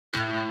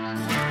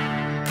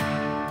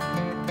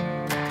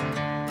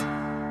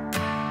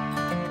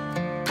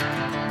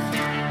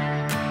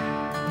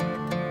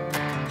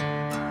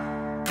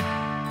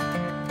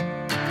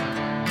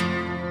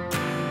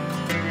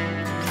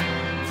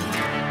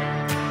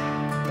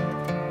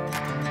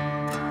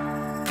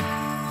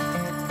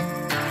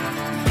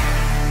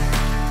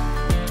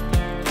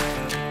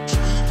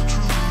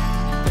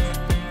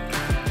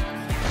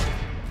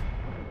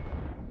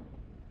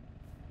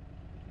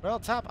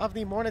top of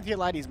the morning to you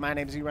ladies. My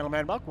name is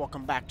Buck.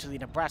 Welcome back to the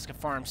Nebraska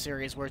Farm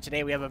Series, where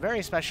today we have a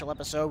very special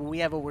episode. We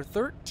have over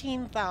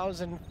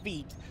 13,000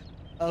 feet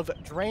of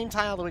drain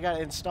tile that we got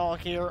to install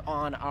here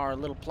on our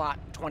little plot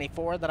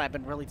 24 that I've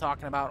been really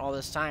talking about all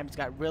this time. It's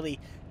got really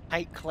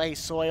tight clay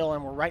soil,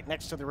 and we're right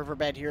next to the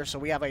riverbed here, so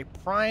we have a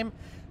prime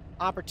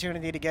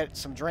opportunity to get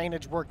some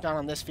drainage work done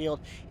on this field.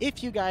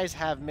 If you guys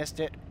have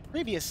missed it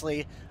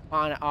previously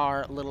on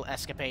our little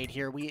escapade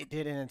here, we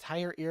did an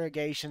entire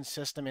irrigation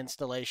system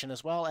installation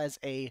as well as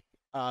a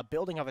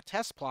building of a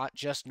test plot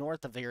just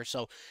north of here.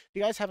 So if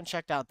you guys haven't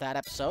checked out that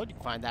episode, you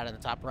can find that in the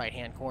top right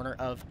hand corner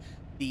of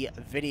the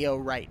video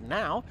right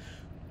now.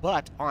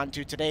 But on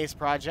to today's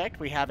project,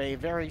 we have a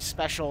very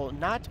special,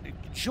 not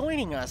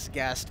joining us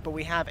guest, but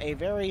we have a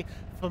very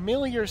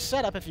familiar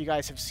setup. If you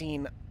guys have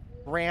seen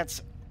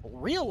Grant's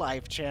real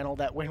life channel,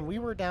 that when we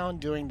were down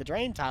doing the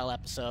drain tile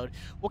episode,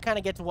 we'll kind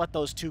of get to what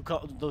those two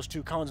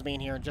cones mean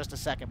here in just a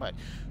second. But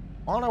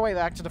on our way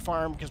back to the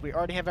farm, because we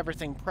already have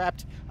everything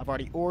prepped, I've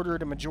already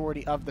ordered a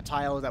majority of the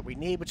tile that we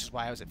need, which is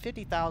why I was at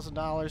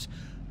 $50,000.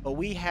 But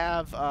we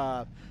have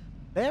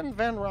Ben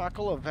Van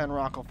Rockel of Van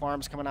Rockel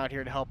Farms coming out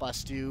here to help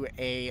us do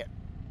a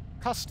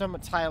custom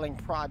tiling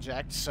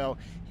project. So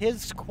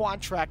his quad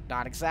track,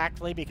 not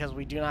exactly, because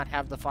we do not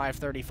have the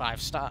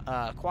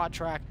 535 quad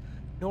track,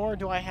 nor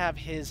do I have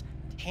his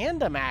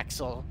tandem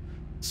axle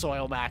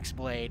Soil Max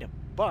blade,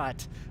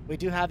 but we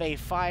do have a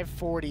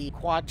 540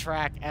 quad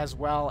track as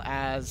well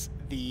as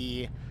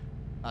the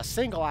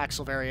single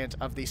axle variant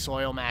of the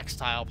Soil Max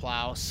tile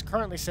plow,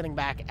 currently sitting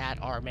back at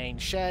our main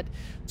shed.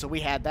 So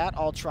we had that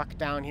all trucked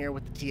down here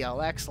with the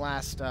TLX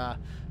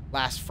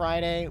last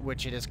Friday,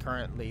 which it is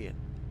currently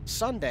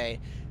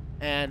Sunday.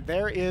 And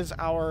there is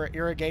our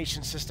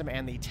irrigation system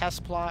and the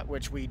test plot,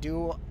 which we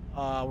do.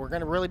 We're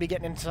going to really be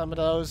getting into some of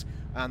those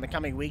in the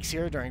coming weeks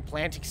here during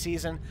planting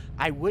season.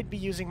 I would be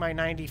using my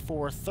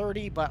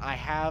 9430, but I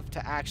have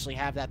to actually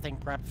have that thing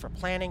prepped for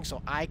planting,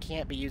 so I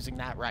can't be using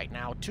that right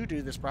now to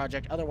do this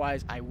project.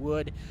 Otherwise, I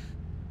would.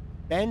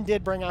 Ben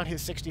did bring out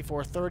his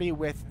 6430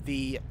 with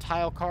the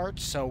tile cart,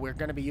 so we're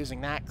going to be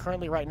using that.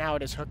 Currently, right now,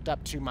 it is hooked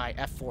up to my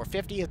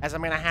F450, as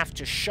I'm going to have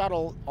to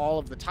shuttle all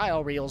of the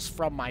tile reels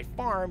from my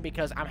farm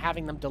because I'm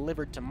having them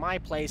delivered to my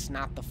place,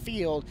 not the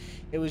field.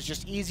 It was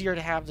just easier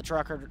to have the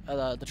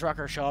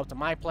trucker show up to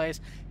my place,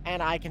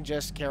 and I can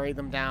just carry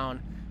them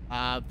down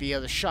via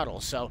the shuttle.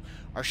 So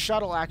our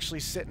shuttle actually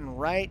sitting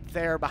right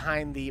there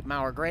behind the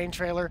Mauer grain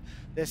trailer.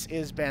 This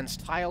is Ben's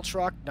tile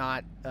truck,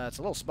 not it's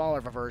a little smaller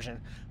of a version,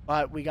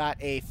 but we got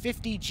a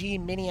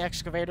 50G mini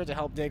excavator to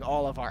help dig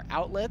all of our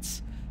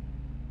outlets.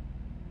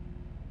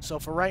 So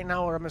for right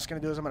now, what I'm just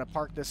going to do is I'm going to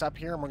park this up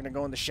here, and we're going to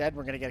go in the shed.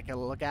 We're going to get a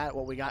look at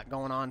what we got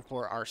going on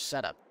for our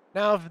setup.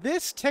 Now, if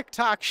this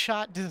TikTok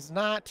shot does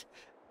not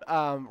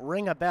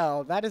ring a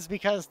bell, that is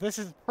because this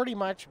is pretty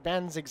much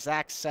Ben's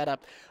exact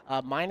setup,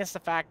 minus the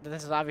fact that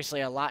this is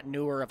obviously a lot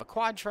newer of a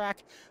quad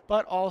track,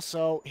 but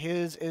also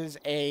his is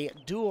a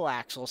dual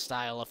axle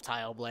style of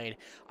tile blade.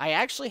 I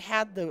actually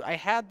had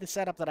the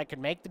setup that I could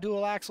make the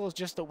dual axles,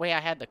 just the way I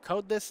had to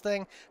code this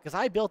thing, because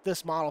I built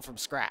this model from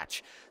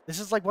scratch. This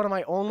is like one of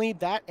my only,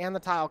 that and the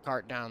tile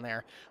cart down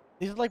there,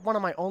 these are like one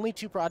of my only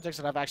two projects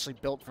that I've actually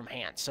built from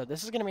hand. So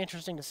this is going to be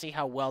interesting to see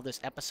how well this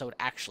episode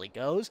actually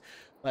goes.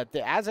 But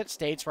as it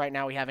states right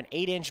now, we have an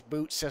 8-inch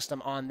boot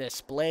system on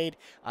this blade.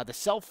 The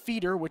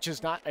self-feeder, which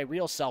is not a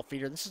real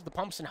self-feeder, this is the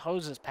pumps and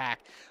hoses pack.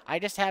 I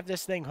just have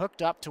this thing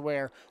hooked up to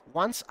where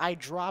once I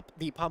drop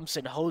the pumps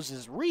and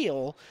hoses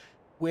reel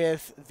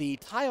with the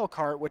tile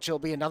cart, which will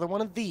be another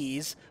one of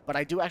these, but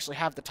I do actually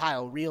have the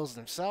tile reels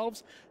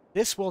themselves,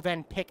 this will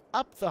then pick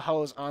up the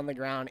hose on the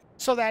ground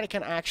so that it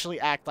can actually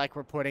act like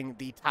we're putting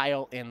the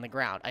tile in the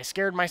ground. I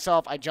scared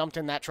myself. I jumped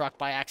in that truck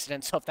by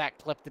accident, so if that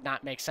clip did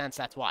not make sense,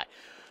 that's why.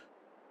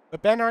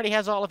 But Ben already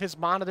has all of his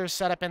monitors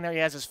set up in there. He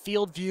has his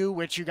field view,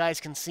 which you guys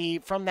can see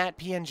from that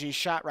PNG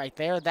shot right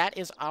there. That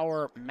is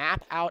our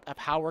map out of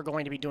how we're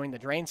going to be doing the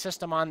drain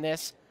system on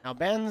this. Now,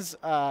 Ben's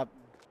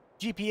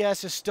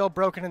GPS is still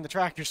broken in the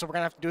tractor, so we're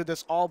going to have to do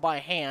this all by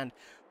hand.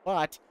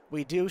 But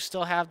we do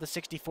still have the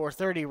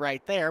 6430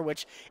 right there,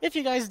 which, if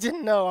you guys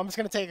didn't know, I'm just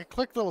going to take a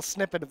quick little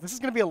snippet of this. Is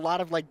going to be a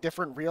lot of, like,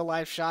 different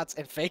real-life shots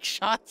and fake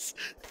shots.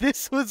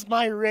 This was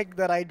my rig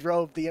that I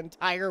drove the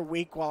entire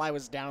week while I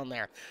was down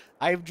there.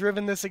 I've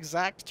driven this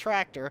exact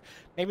tractor.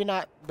 Maybe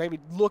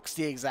looks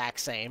the exact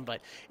same,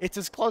 but it's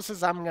as close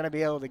as I'm going to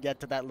be able to get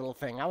to that little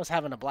thing. I was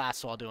having a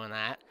blast while doing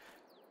that.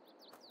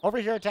 Over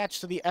here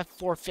attached to the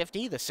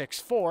F450, the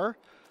 6.4,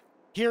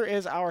 here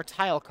is our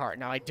tile cart.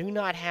 Now, I do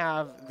not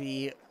have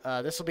the,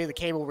 this will be the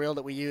cable reel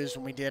that we used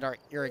when we did our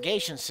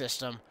irrigation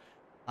system,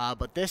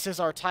 but this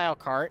is our tile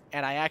cart,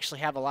 and I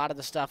actually have a lot of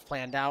the stuff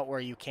planned out where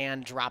you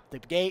can drop the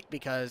gate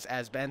because,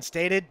 as Ben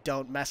stated,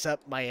 don't mess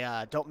up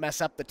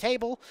the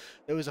table.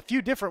 There was a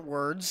few different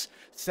words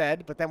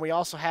said, but then we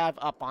also have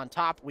up on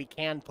top, we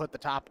can put the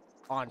top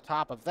on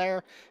top of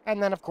there,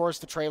 and then of course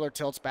the trailer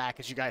tilts back,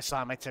 as you guys saw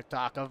in my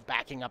TikTok of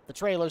backing up the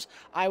trailers.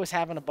 I was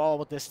having a ball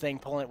with this thing,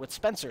 pulling it with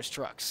Spencer's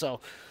truck, so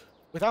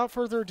without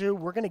further ado,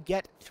 we're going to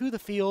get to the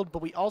field,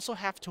 but we also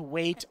have to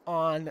wait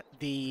on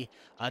the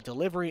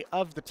delivery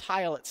of the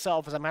tile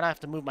itself, as I might have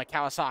to move my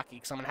Kawasaki,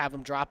 because I'm going to have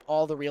them drop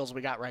all the reels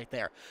we got right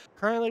there.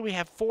 Currently, we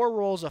have 4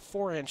 rolls of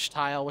 4-inch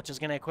tile, which is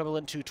going to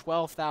equivalent to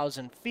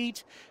 12,000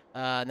 feet.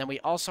 And then we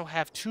also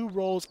have 2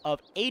 rolls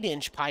of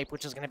 8-inch pipe,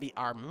 which is going to be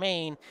our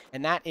main,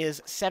 and that is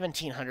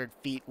 1,700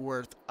 feet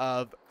worth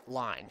of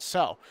line.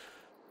 So,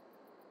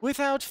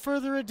 without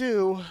further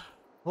ado,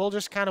 we'll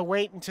just kind of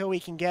wait until we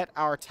can get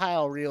our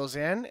tile reels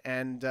in,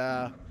 and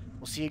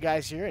we'll see you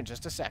guys here in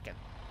just a second.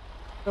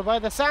 So by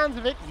the sounds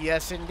of it,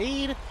 yes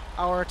indeed,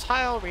 our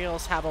tile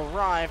reels have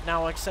arrived.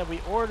 Now, like I said,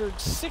 we ordered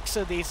 6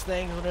 of these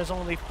things, and there's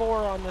only 4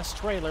 on this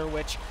trailer,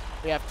 which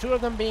we have 2 of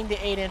them being the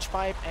 8-inch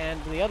pipe,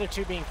 and the other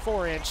 2 being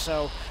 4-inch,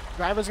 so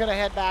driver's going to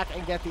head back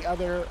and get the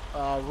other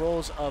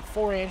rolls of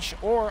 4-inch,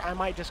 or I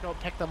might just go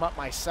pick them up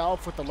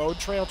myself with the load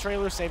trail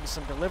trailer, saving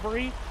some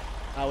delivery.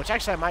 Which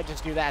actually I might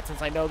just do that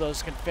since I know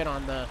those can fit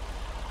on the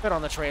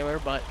trailer,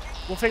 but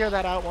we'll figure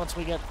that out once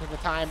we get to the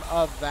time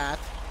of that.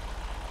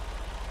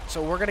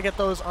 So we're gonna get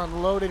those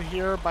unloaded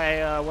here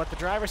by what the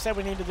driver said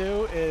we need to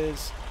do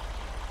is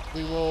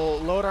we will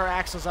load our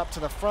axles up to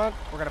the front.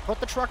 We're gonna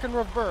put the truck in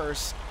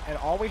reverse, and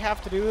all we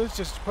have to do is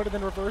just put it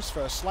in reverse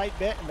for a slight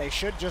bit, and they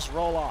should just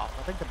roll off.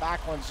 I think the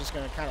back one's just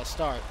gonna kind of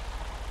start.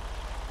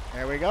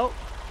 There we go.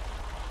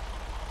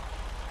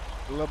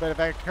 A little bit of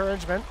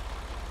encouragement.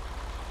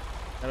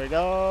 There we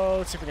go.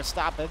 Let's see if we can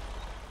stop it.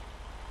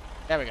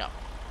 There we go.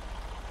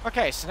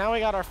 Okay, so now we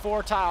got our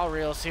 4 tile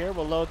reels here.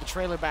 We'll load the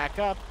trailer back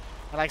up.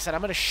 And like I said,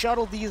 I'm going to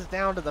shuttle these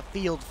down to the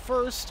field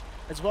first,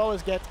 as well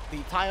as get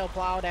the tile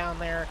plow down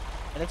there.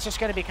 And it's just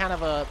going to be kind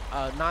of a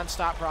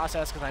non-stop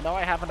process, because I know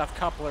I have enough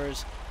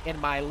couplers in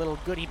my little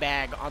goodie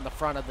bag on the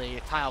front of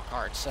the tile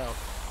cart. So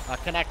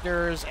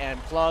connectors and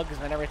plugs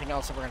and everything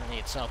else that we're going to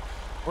need. So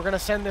we're going to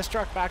send this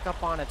truck back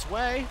up on its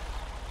way.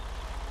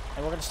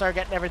 And we're going to start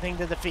getting everything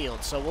to the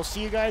field. So we'll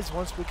see you guys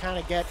once we kind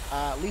of get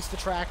at least the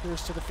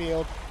tractors to the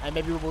field, and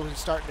maybe we'll be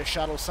starting to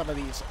shuttle some of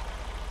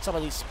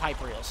these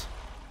pipe reels.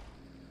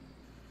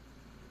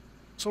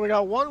 So we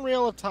got 1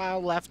 reel of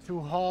tile left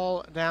to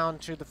haul down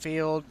to the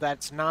field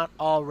that's not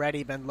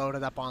already been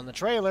loaded up on the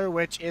trailer,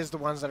 which is the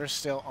ones that are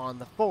still on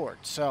the Ford.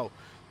 So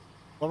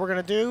what we're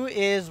going to do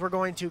is we're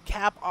going to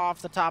cap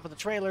off the top of the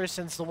trailer,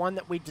 since the one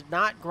that we did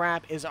not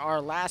grab is our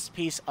last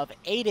piece of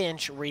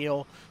 8-inch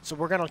reel. So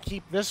we're going to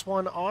keep this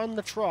one on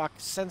the truck,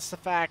 since the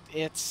fact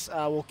it's,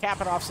 we'll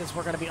cap it off since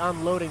we're going to be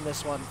unloading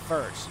this one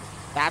first.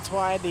 That's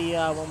why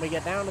when we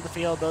get down to the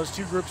field, those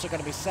 2 groups are going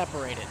to be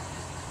separated.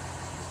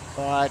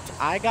 But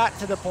I got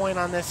to the point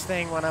on this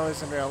thing when I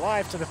was in real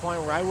life, to the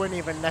point where I wouldn't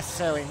even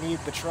necessarily need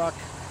the truck.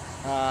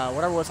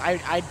 Whatever it was,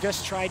 I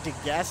just tried to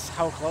guess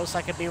how close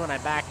I could be when I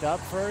backed up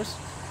first.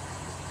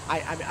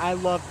 I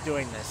loved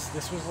doing this.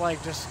 This was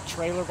like just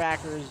trailer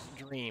backer's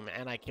dream,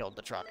 and I killed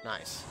the truck.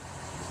 Nice.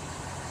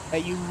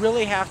 But you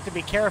really have to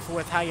be careful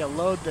with how you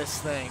load this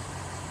thing.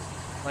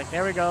 Like,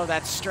 there we go.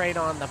 That's straight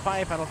on the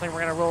pipe. I don't think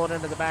we're going to roll it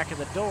into the back of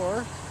the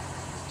door.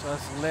 So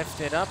let's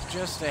lift it up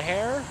just a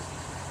hair.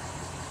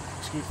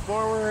 Scoot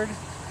forward.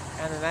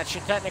 And then that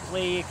should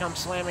technically come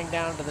slamming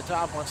down to the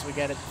top once we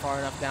get it far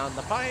enough down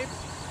the pipe.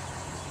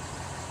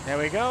 There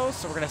we go.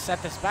 So we're going to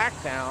set this back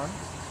down,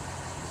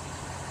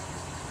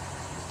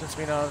 since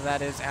we know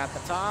that is at the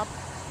top.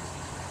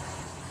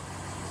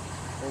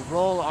 We'll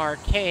roll our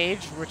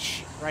cage,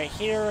 which right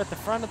here at the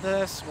front of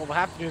this, what we'll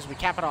have to do is we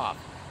cap it off.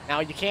 Now,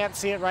 you can't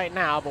see it right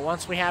now, but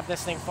once we have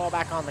this thing fall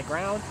back on the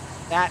ground,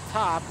 that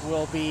top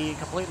will be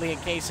completely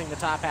encasing the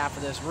top half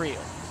of this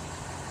reel.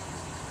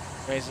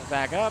 Raise it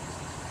back up.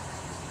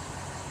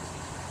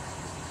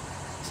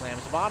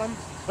 Slams the bottom.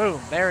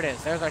 Boom, there it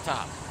is. There's our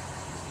top.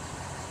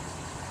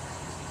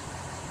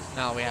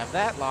 Now we have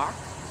that locked.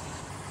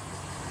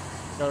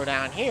 Go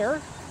down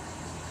here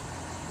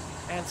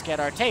and let's get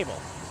our table.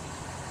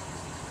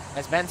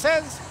 As Ben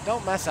says,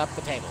 don't mess up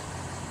the table.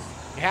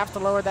 You have to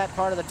lower that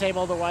part of the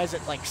table, otherwise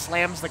it like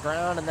slams the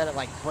ground and then it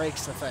like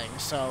breaks the thing.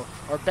 So,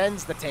 or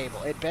bends the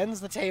table. It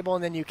bends the table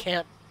and then you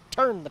can't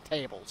turn the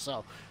table.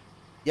 So,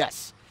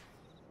 yes.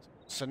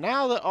 So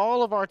now that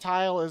all of our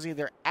tile is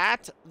either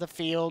at the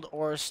field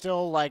or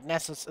still like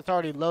it's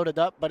already loaded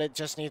up, but it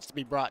just needs to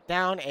be brought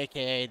down,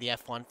 aka the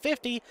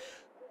F-150.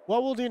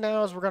 What we'll do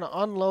now is we're going to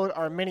unload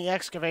our mini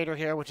excavator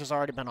here, which has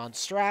already been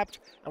unstrapped,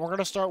 and we're going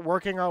to start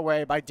working our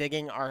way by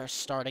digging our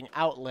starting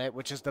outlet,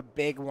 which is the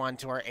big one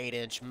to our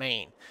 8-inch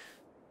main.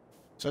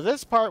 So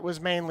this part was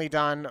mainly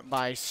done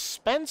by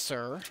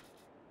Spencer,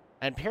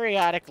 and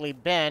periodically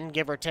Ben,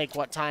 give or take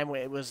what time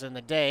it was in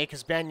the day,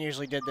 because Ben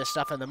usually did this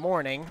stuff in the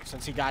morning,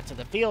 since he got to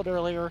the field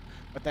earlier,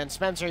 but then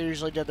Spencer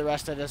usually did the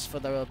rest of this for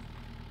the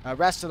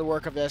rest of the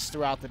work of this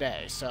throughout the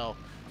day. So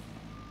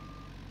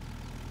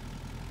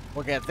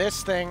we'll get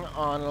this thing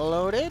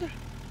unloaded, and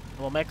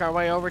we'll make our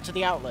way over to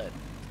the outlet.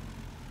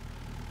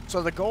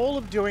 So the goal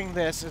of doing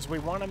this is we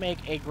want to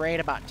make a grade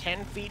about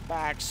 10 feet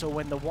back, so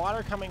when the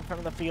water coming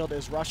from the field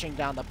is rushing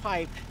down the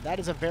pipe, that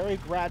is a very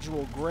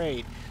gradual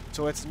grade.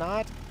 So it's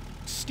not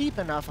steep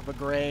enough of a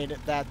grade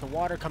that the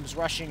water comes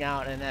rushing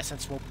out and in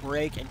essence will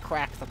break and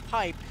crack the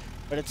pipe,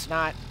 but it's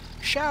not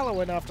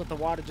shallow enough that the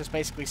water just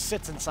basically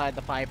sits inside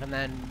the pipe, and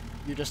then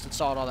you just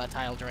installed all that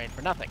tile drain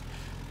for nothing.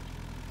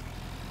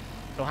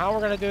 So how we're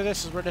going to do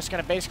this is we're just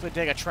going to basically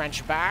dig a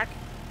trench back.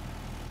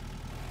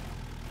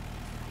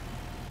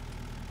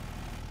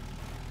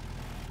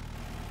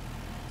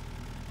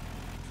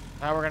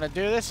 How we're going to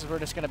do this is we're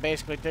just going to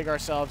basically dig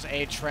ourselves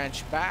a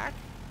trench back,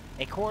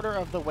 a quarter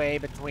of the way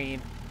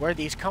between where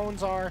these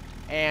cones are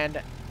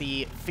and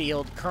the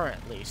field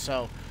currently.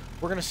 So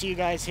we're going to see you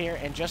guys here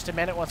in just a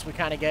minute once we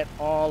kind of get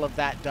all of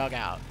that dug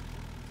out.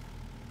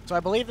 So I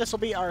believe this will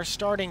be our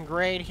starting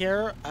grade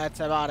here.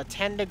 It's about a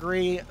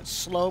 10-degree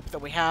slope that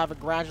we have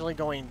gradually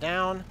going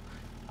down.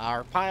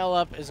 Our pile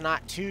up is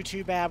not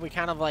too bad. We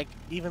kind of like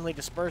evenly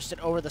dispersed it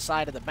over the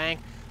side of the bank,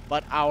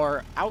 but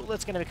our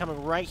outlet's going to be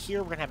coming right here.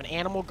 We're going to have an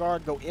animal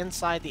guard go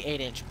inside the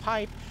 8-inch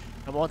pipe,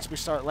 and once we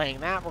start laying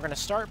that, we're going to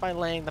start by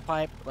laying the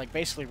pipe like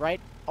basically right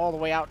all the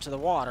way out to the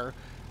water,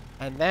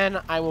 and then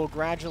I will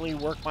gradually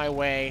work my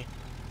way,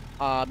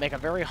 make a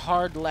very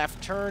hard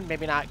left turn,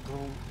 maybe not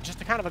just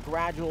a kind of a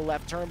gradual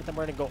left turn, but then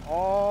we're going to go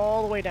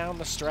all the way down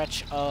the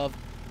stretch of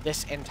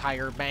this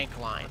entire bank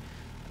line.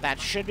 That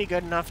should be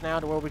good enough now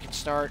to where we can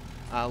start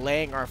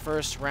laying our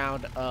first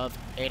round of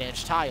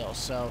 8-inch tiles.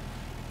 So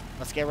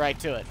let's get right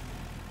to it.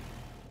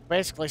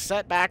 Basically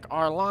set back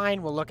our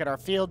line. We'll look at our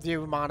field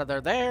view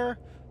monitor there.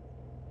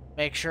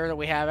 Make sure that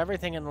we have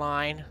everything in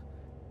line.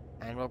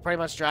 And we'll pretty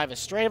much drive as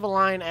straight of a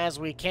line as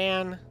we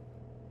can.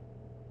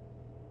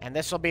 And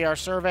this will be our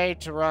survey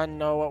to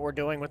know what we're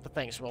doing with the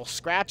things. So we'll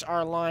scratch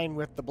our line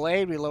with the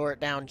blade. We lower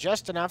it down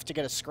just enough to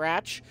get a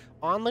scratch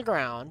on the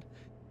ground.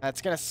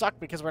 It's going to suck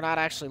because we're not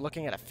actually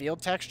looking at a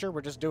field texture.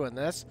 We're just doing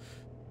this.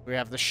 We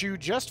have the shoe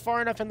just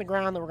far enough in the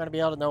ground that we're going to be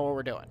able to know what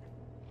we're doing.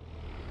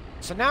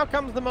 So now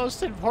comes the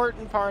most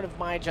important part of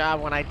my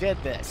job when I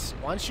did this.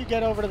 Once you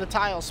get over to the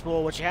tile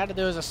spool, what you had to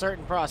do is a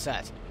certain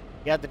process.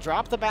 You had to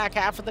drop the back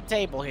half of the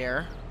table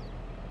here.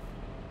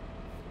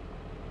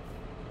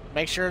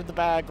 Make sure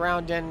the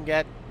ground didn't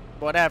get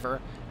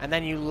whatever. And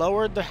then you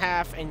lowered the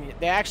half, and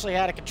they actually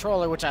had a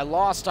controller, which I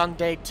lost on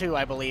day 2,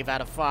 I believe, out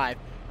of 5.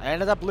 I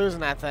ended up losing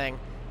that thing.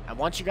 And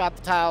once you got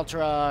the tile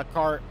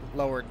cart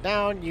lowered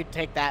down, you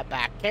take that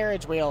back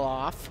carriage wheel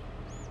off.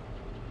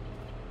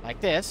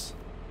 Like this.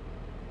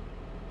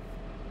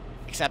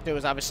 Except it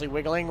was obviously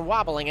wiggling and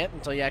wobbling it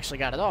until you actually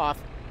got it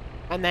off.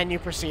 And then you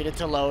proceeded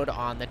to load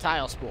on the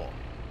tile spool.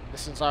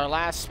 This is our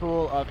last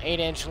spool of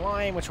 8-inch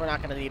line, which we're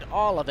not going to need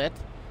all of it.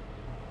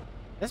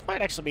 This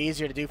might actually be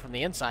easier to do from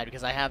the inside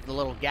because I have the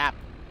little gap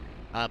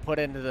put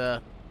into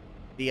the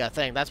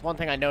thing. That's one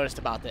thing I noticed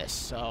about this.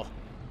 So,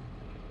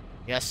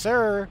 yes,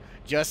 sir.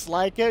 Just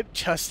like it.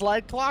 Just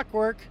like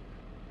clockwork.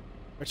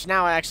 Which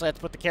now I actually have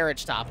to put the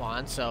carriage top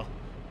on. So,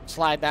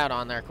 slide that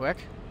on there quick.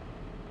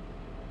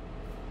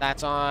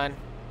 That's on.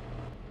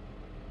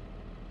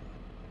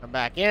 Come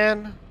back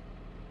in.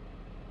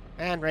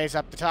 And raise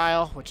up the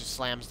tile, which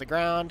slams the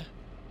ground.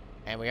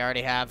 And we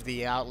already have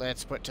the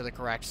outlets put to the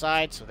correct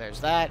side, so there's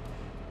that.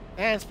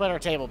 And split our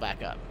table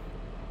back up.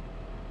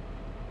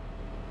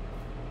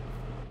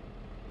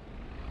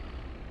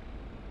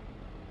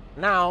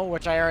 Now,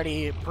 which I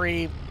already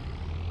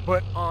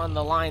pre-put on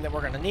the line that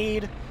we're going to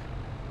need,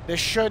 this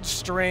should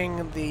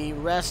string the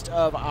rest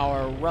of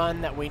our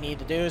run that we need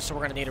to do, so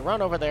we're going to need to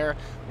run over there.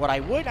 What I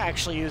would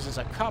actually use is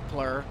a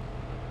coupler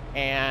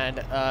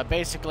and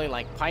basically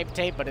like pipe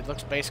tape, but it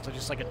looks basically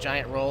just like a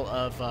giant roll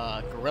of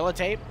Gorilla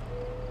Tape.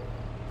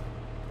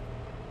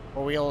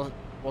 We'll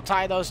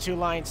tie those two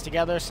lines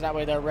together so that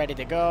way they're ready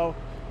to go.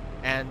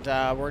 And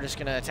we're just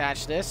going to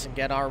attach this and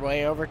get our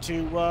way over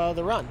to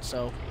the run.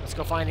 So let's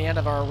go find the end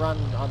of our run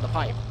on the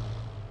pipe.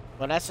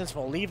 Well, in essence,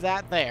 we'll leave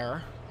that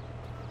there.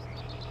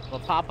 We'll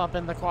pop up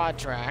in the quad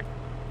track,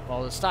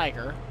 well, the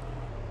Steiger.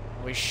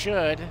 We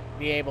should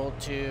be able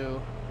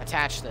to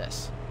attach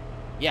this.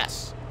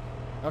 Yes.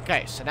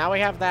 Okay, so now we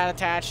have that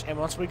attached, and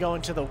once we go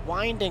into the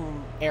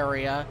winding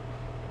area,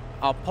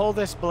 I'll pull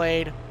this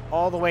blade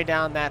all the way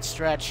down that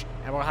stretch,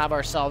 and we'll have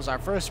ourselves our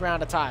first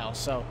round of tiles.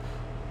 So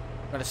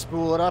I'm going to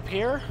spool it up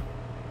here.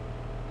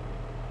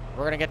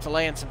 We're going to get to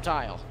laying some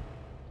tile.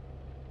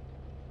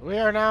 We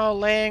are now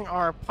laying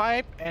our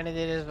pipe, and it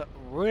is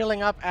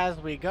reeling up as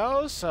we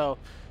go, so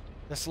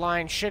this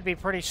line should be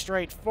pretty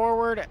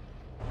straightforward.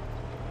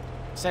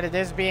 Said it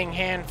is being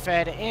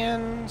hand-fed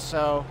in,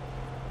 so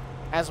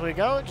as we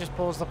go, it just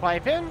pulls the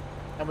pipe in,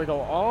 and we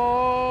go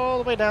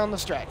all the way down the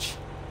stretch.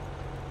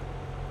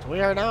 So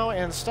we are now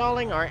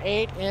installing our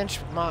 8-inch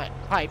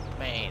pipe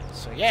main.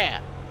 So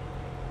yeah,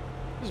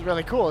 this is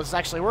really cool. This is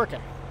actually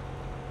working.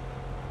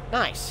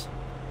 Nice.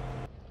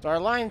 So our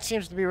line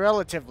seems to be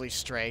relatively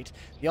straight.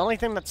 The only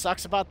thing that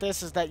sucks about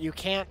this is that you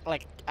can't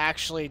like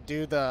actually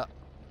do the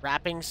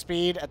wrapping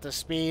speed at the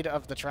speed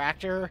of the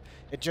tractor.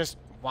 It just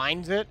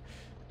winds it.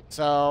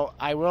 So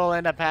I will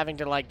end up having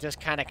to like just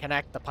kind of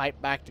connect the pipe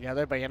back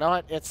together. But you know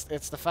what? It's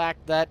the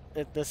fact that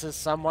this is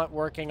somewhat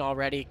working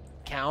already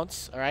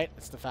counts. All right,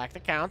 it's the fact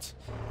that counts.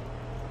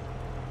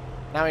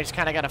 Now we just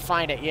kind of got to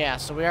find it. Yeah,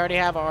 so we already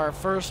have our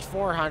first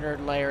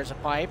 400 layers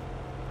of pipe.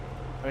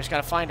 We just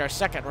gotta find our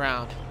second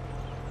round.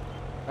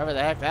 Wherever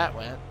the heck that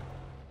went.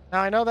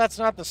 Now, I know that's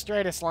not the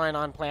straightest line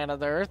on planet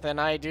Earth, and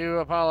I do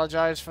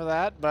apologize for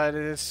that, but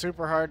it is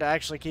super hard to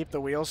actually keep the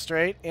wheels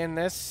straight in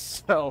this,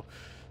 so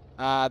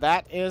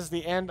that is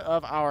the end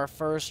of our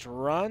first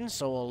run,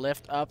 so we'll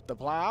lift up the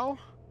plow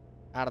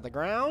out of the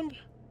ground.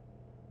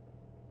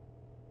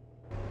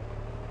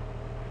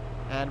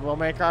 And we'll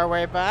make our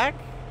way back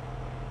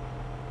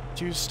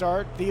to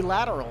start the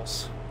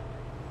laterals.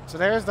 So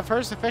there's the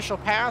first official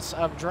pass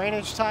of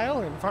drainage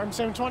tile in Farm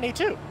Sim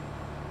 22.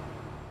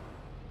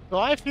 So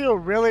I feel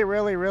really,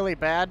 really, really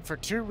bad for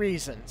two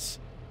reasons.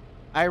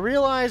 I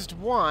realized,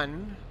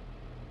 one,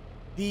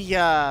 the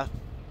amount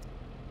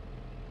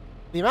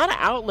of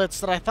outlets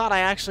that I thought I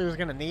actually was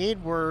going to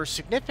need were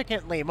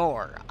significantly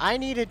more. I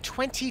needed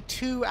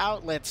 22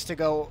 outlets to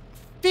go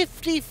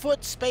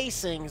 50-foot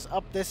spacings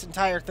up this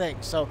entire thing.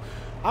 So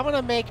I'm going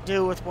to make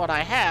do with what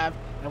I have,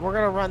 and we're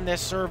going to run this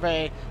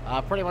survey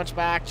pretty much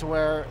back to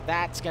where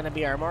that's going to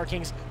be our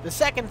markings. The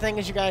second thing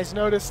is, you guys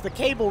notice the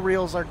cable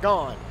reels are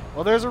gone.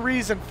 Well, there's a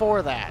reason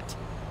for that.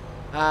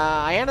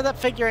 I ended up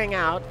figuring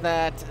out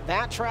that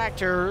that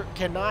tractor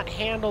cannot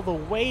handle the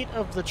weight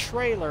of the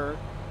trailer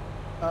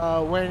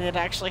when it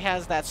actually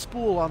has that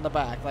spool on the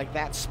back. Like,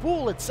 that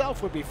spool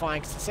itself would be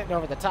fine because it's sitting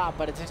over the top,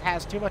 but it just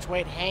has too much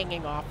weight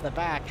hanging off the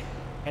back,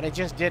 and it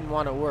just didn't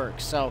want to work.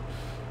 So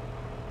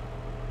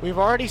we've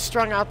already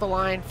strung out the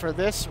line for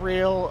this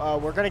reel.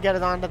 We're going to get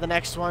it onto the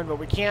next one, but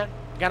we can't.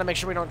 Got to make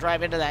sure we don't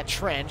drive into that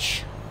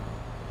trench.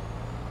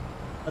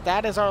 But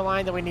that is our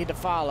line that we need to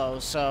follow.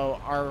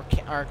 So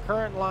our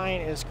current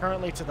line is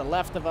currently to the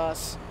left of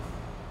us.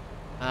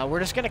 We're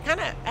just going to kind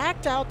of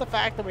act out the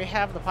fact that we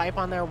have the pipe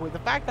on there. With the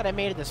fact that I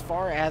made it as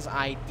far as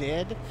I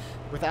did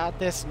without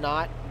this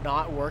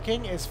not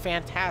working is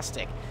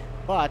fantastic.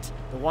 But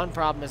the one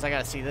problem is I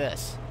got to see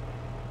this.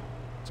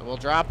 So we'll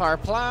drop our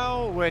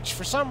plow, which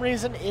for some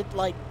reason it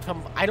like,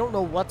 I don't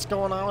know what's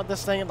going on with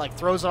this thing. It like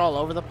throws it all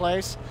over the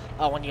place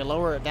when you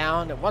lower it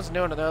down. It wasn't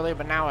doing it earlier,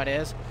 but now it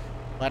is.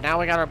 But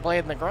now we got our blade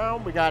in the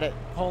ground. We got it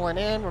pulling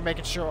in. We're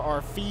making sure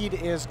our feed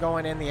is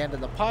going in the end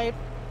of the pipe.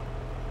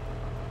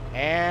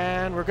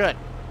 And we're good.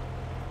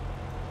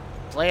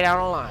 Let's lay down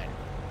a line.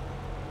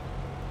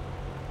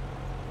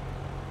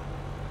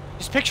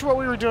 Just picture what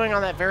we were doing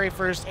on that very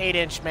first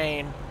 8-inch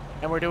main,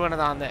 and we're doing it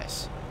on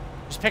this.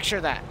 Just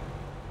picture that.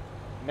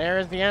 And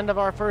there's the end of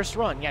our first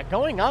run. Yeah,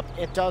 going up,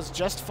 it does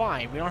just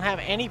fine. We don't have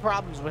any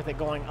problems with it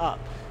going up.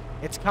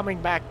 It's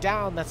coming back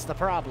down that's the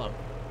problem.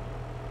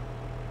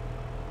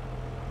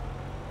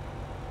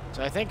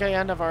 So I think the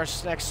end of our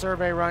next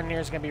survey run here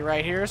is going to be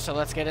right here. So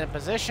let's get in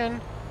position.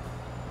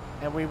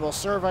 And we will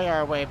survey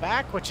our way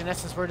back, which in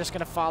essence we're just going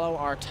to follow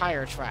our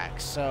tire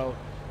tracks. So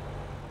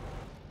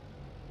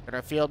got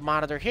our field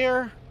monitor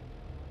here.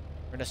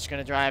 We're just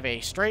going to drive a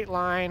straight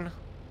line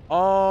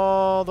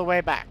all the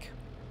way back.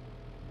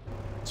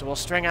 So we'll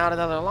string out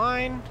another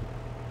line.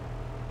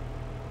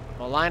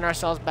 We'll line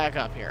ourselves back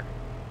up here.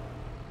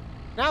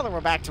 Now that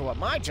we're back to what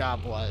my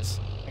job was,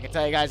 I can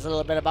tell you guys a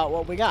little bit about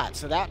what we got.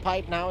 So that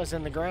pipe now is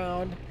in the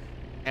ground,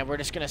 and we're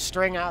just going to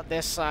string out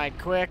this side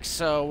quick.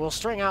 So we'll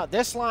string out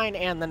this line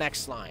and the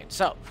next line.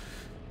 So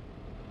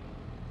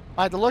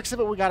by the looks of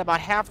it, we got about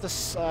half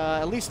the,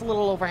 at least a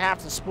little over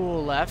half the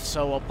spool left.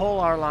 So we'll pull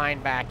our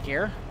line back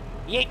here.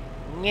 Yank,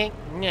 yank,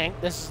 yank.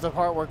 This is the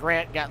part where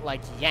Grant got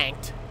like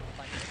yanked.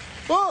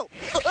 Whoa!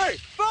 Hey,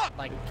 fuck!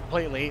 Like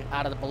completely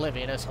out of the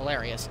Bolivian. It's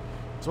hilarious.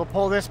 So we'll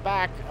pull this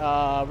back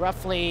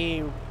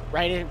roughly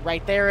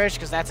right there-ish,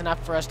 because that's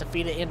enough for us to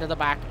feed it into the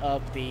back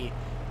of the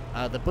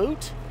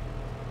boot.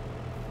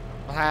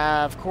 We'll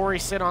have Corey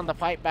sit on the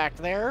pipe back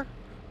there.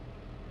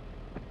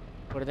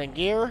 Put it in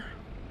gear.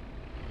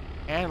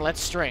 And let's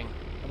string.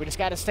 We just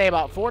got to stay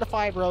about 4 to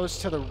 5 rows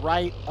to the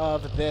right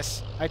of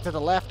this, right to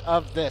the left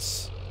of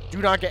this. Do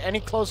not get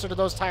any closer to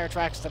those tire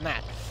tracks than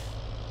that.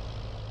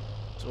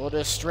 So we'll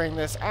just string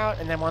this out,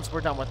 and then once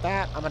we're done with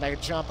that, I'm going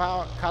to jump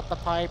out, cut the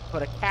pipe,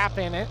 put a cap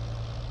in it,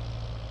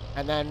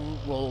 and then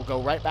we'll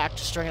go right back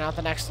to stringing out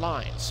the next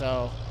line.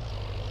 So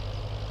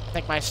I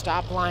think my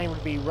stop line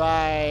would be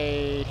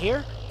right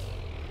here.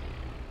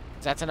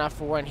 That's enough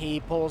for when he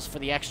pulls for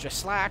the extra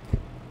slack.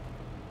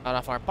 Cut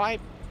off our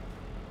pipe.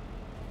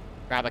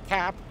 Grab a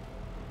cap.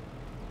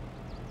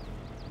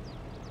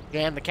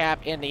 Jam the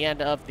cap in the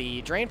end of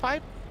the drain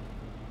pipe.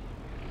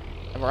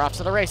 And we're off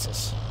to the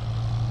races.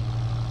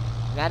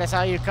 And that is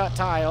how you cut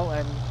tile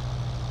and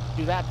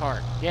do that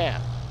part. Yeah.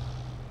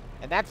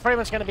 And that's pretty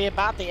much going to be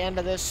about the end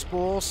of this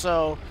spool.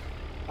 So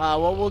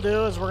what we'll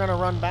do is we're going to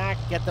run back,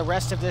 get the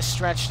rest of this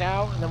stretched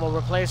out, and then we'll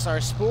replace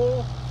our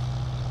spool.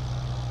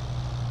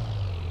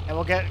 And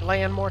we'll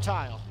lay in more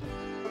tile.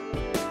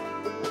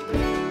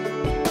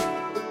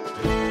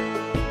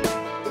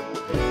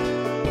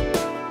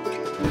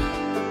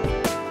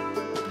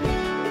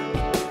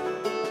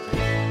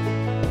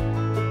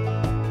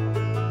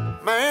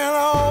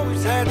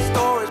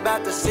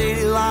 The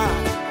city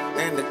lights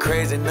and the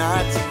crazy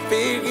nights.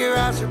 Figure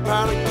I should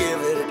probably give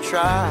it a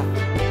try.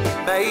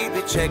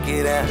 Maybe check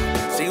it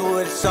out, see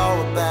what it's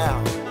all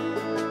about.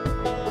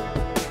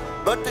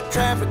 but the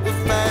traffic was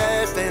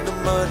fast and the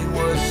money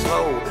was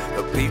slow.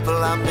 The people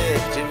I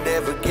met you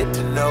never get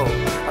to know.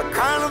 I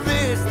kinda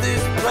miss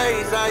this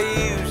place I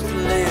used to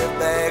live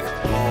back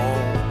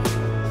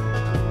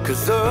home.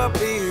 'Cause up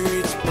here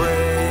it's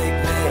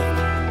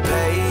breakneck,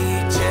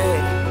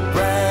 paycheck,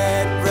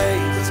 rat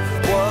race,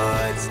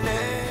 what's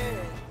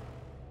next?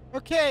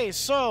 Okay,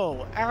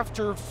 so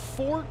after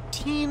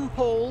 14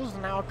 polls,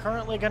 now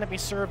currently going to be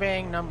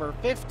surveying number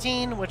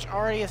 15, which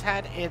already has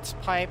had its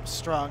pipe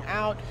strung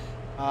out.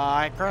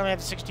 I currently have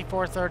the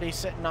 6430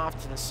 sitting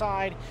off to the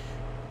side.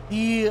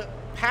 The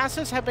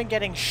passes have been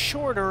getting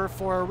shorter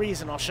for a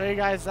reason. I'll show you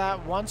guys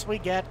that once we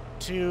get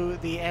to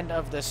the end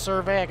of this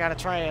survey. I got to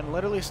try and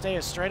literally stay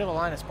as straight of a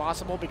line as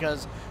possible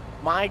because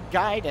my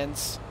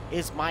guidance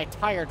is my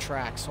tire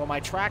tracks. So my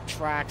track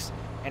tracks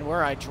and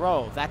where I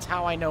drove. That's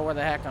how I know where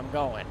the heck I'm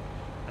going.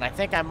 And I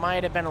think I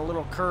might have been a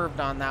little curved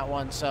on that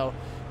one, so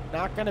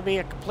not going to be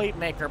a complete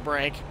make or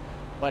break,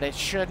 but it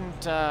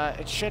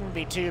shouldn't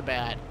be too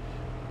bad.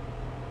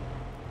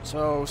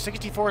 So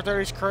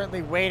 6430 is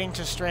currently waiting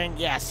to string.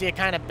 Yeah, see, it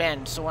kind of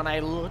bends. So when I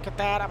look at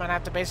that, I'm going to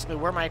have to basically,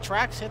 where my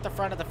tracks hit the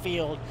front of the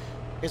field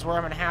is where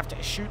I'm going to have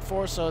to shoot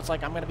for. So it's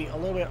like I'm going to be a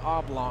little bit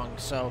oblong.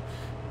 So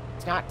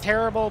it's not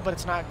terrible, but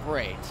it's not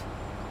great.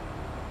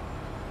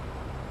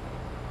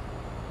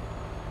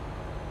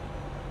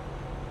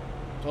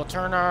 So we'll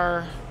turn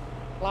our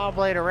plow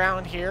blade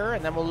around here,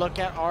 and then we'll look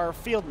at our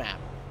field map.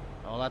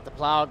 I'll let the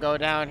plow go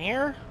down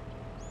here.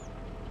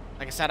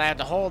 Like I said, I had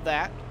to hold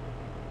that.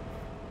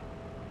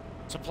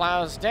 So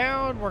plow's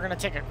down. We're going to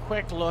take a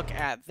quick look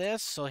at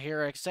this. So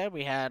here, like I said,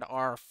 we had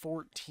our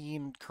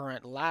 14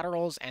 current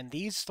laterals, and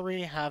these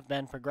 3 have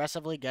been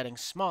progressively getting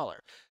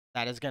smaller.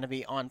 That is going to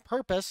be on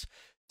purpose.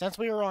 Since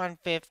we were on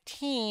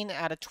 15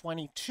 out of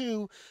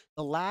 22,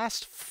 the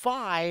last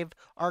 5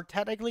 are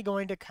technically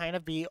going to kind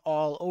of be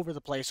all over the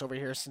place over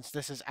here, since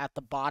this is at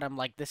the bottom,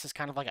 like this is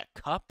kind of like a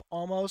cup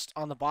almost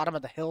on the bottom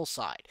of the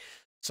hillside.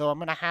 So I'm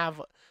going to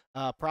have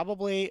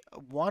probably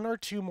 1 or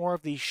 2 more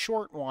of these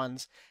short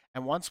ones,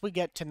 and once we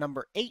get to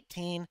number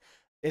 18,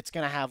 it's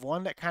going to have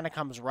one that kind of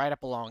comes right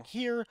up along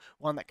here,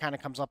 one that kind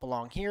of comes up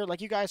along here, like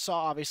you guys saw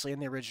obviously in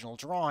the original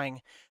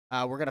drawing.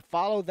 We're going to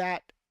follow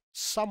that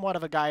somewhat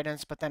of a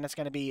guidance, but then it's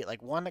going to be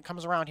like one that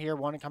comes around here,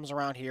 one that comes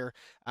around here.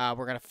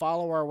 We're going to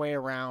follow our way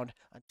around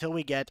until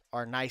we get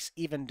our nice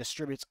even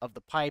distributes of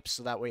the pipes,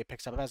 so that way it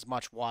picks up as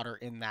much water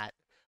in that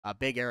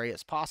big area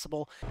as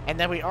possible. And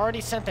then we already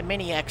sent the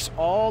Mini X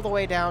all the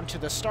way down to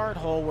the start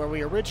hole where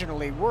we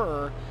originally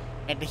were,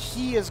 and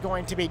he is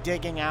going to be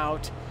digging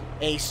out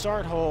a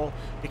start hole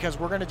because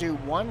we're going to do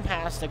one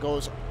pass that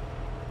goes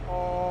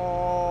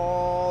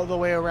all the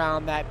way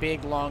around that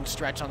big long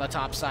stretch on the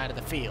top side of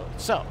the field.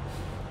 So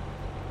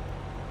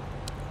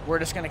we're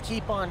just going to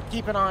keep on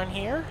keeping on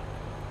here,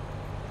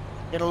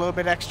 get a little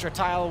bit extra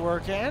tile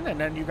work in, and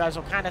then you guys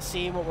will kind of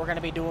see what we're going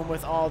to be doing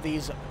with all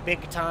these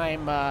big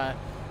time,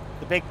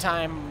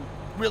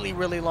 really,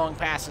 really long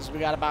passes. We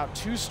got about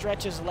 2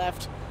 stretches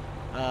left,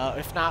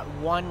 if not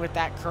 1 with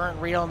that current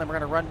reel, and then we're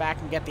going to run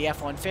back and get the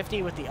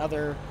F150 with the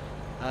other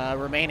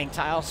remaining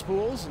tile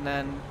spools, and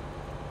then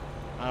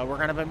we're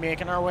going to be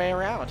making our way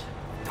around.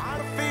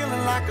 Tired of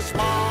feeling like a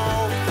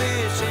small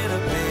fish in a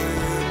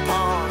big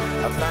pond.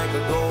 I think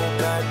I'll go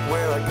back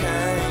where I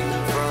came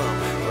from,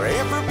 where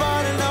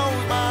everybody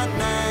knows my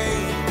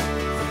name.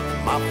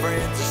 My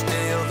friends are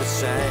still the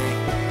same.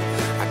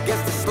 I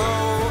guess the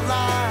slow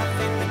life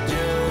hit me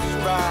just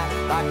right,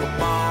 like a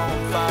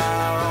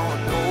bonfire on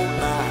a cold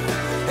night.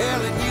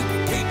 Hell, and you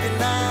can keep your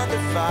 9 to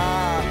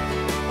 5.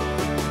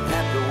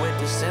 Happy with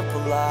the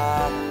simple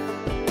life.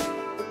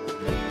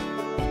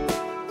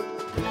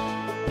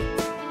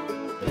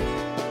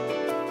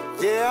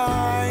 Yeah,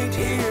 I ain't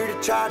here to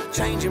try to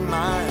change your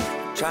mind,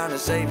 trying to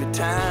save your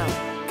time,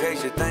 in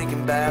case you're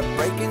thinking about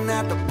breaking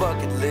out the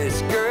bucket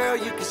list. Girl,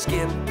 you can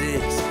skip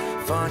this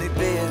funny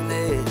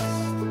business,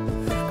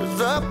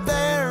 'cause up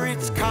there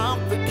it's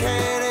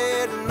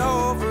complicated and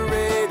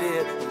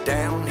overrated.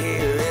 Down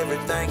here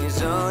everything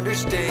is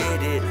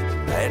understated.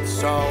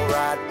 That's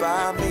alright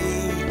by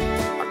me.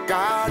 I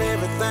got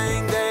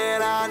everything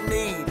that I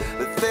need,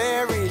 but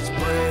there is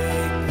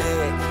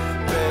breakneck,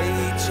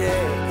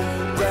 paycheck,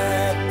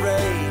 rat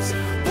race,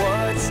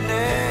 what's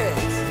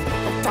next?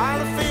 I'm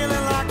tired of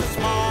feeling like a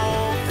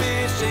small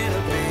fish in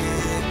a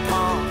big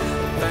pond. I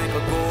think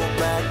I'll go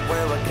back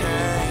where I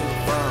came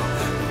from,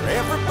 where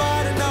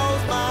everybody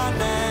knows my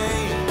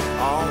name.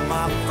 All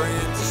my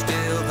friends are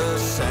still the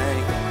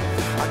same.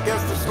 I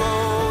guess the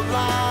slow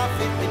life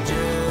hit me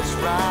just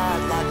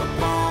right, like a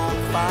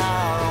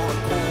bonfire on a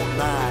cold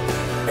night.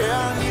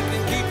 Yeah, you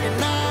can keep your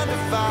 9 to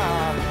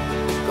 5,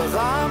 'cause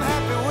I'm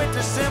happy with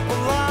the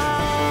simple life.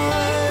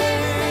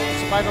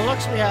 By the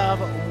looks, we have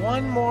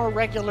 1 more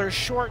regular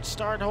short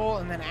start hole,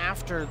 and then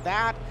after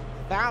that,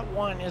 that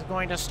one is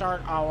going to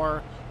start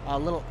our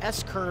little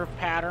S-curve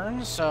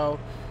pattern. So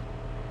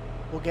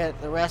we'll get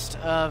the rest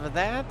of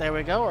that. There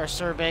we go. Our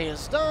survey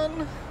is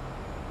done.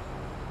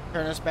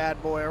 Turn this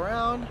bad boy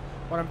around.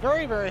 What I'm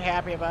very, very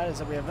happy about is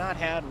that we have not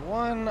had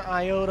one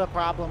iota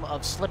problem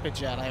of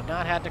slippage yet. I have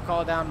not had to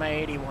call down my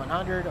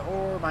 8100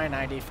 or my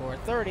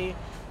 9430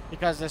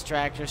 because this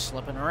tractor's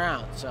slipping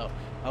around. So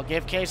I'll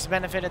give Case the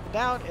benefit of the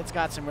doubt. It's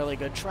got some really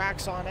good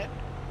tracks on it.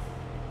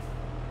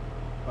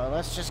 But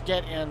let's just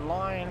get in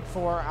line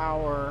for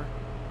our,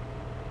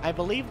 I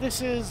believe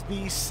this is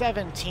the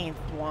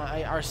 17th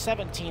line, our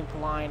 17th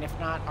line, if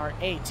not our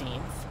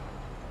 18th.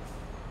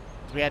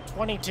 We had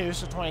 22,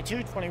 so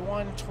 22,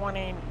 21,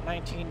 20,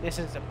 19. This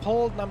is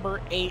pole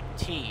number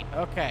 18.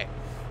 Okay,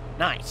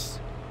 nice.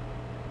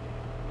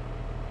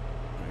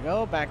 There we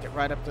go, back it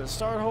right up to the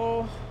start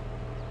hole.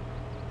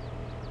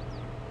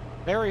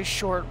 Very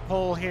short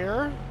pole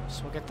here,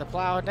 so we'll get the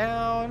plow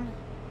down.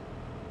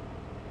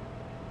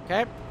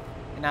 Okay,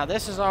 and now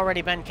this has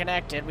already been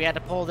connected. We had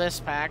to pull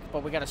this back,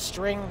 but we got to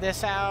string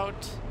this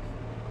out.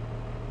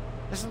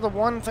 This is the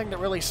one thing that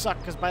really sucked,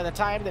 because by the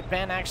time that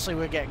Ben actually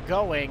would get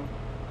going,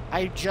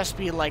 I'd just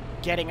be like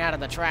getting out of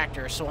the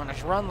tractor. So on a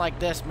run like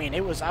this, I mean,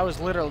 I was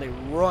literally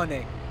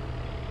running.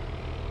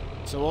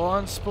 So we'll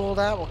unspool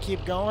that, we'll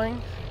keep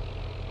going.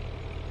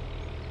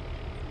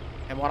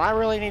 And what I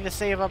really need to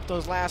save up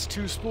those last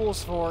 2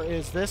 spools for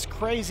is this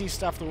crazy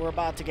stuff that we're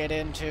about to get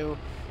into,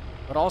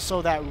 but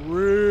also that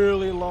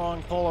really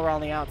long pull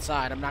around the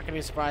outside. I'm not going to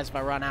be surprised if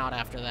I run out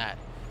after that.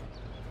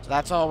 So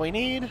that's all we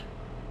need.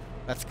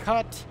 Let's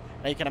cut.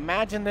 Now you can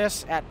imagine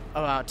this at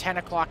about 10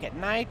 o'clock at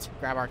night.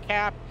 Grab our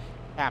cap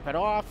it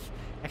off,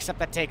 except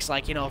that takes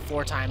like, you know,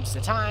 4 times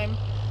the time.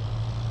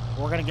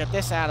 We're going to get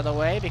this out of the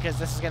way because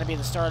this is going to be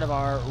the start of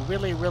our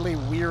really, really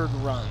weird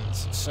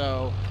runs.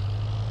 So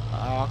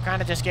I'll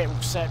kind of just get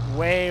set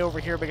way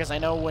over here because I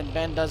know when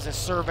Ben does his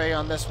survey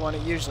on this one,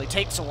 it usually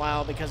takes a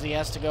while because he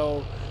has to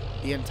go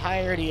the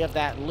entirety of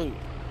that loop.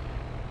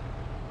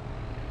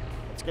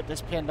 Let's get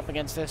this pinned up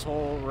against this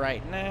hole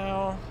right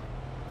now,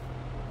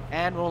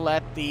 and we'll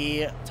let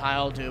the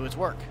tile do its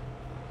work.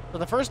 So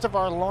the first of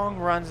our long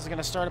runs is going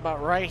to start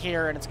about right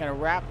here, and it's going to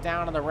wrap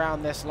down and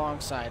around this long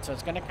side. So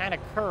it's going to kind of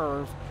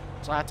curve,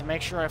 so I have to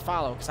make sure I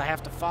follow, because I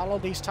have to follow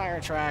these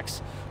tire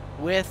tracks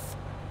with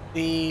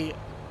the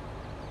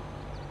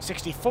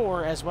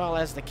 64 as well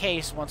as the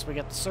Case once we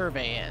get the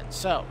survey in.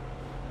 So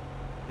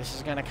this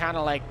is going to kind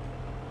of like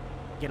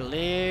get a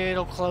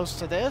little close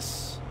to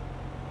this.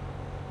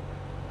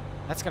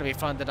 That's going to be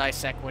fun to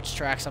dissect which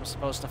tracks I'm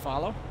supposed to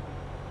follow.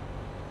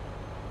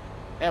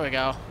 There we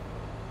go.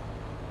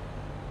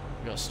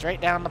 Go straight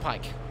down the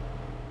pike.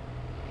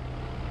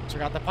 So we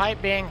got the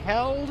pipe being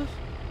held.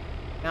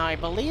 Now I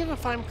believe,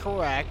 if I'm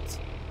correct,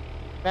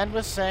 Ben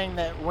was saying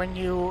that when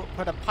you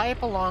put a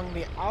pipe along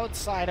the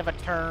outside of a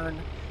turn,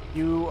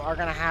 you are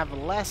going to have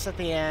less at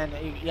the end.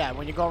 Yeah,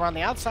 when you go around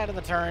the outside of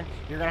the turn,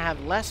 you're going to have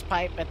less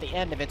pipe at the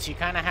end of it, so you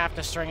kind of have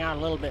to string out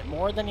a little bit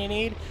more than you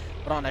need.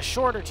 But on a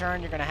shorter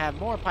turn, you're going to have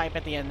more pipe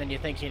at the end than you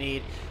think you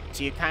need,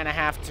 so you kind of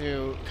have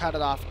to cut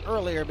it off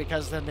earlier,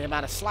 because then the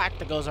amount of slack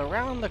that goes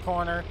around the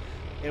corner,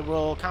 it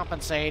will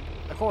compensate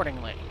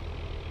accordingly.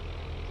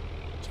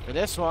 So for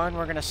this one,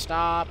 we're going to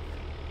stop.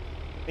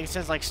 I think it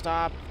says like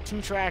stop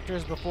 2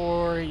 tractors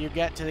before you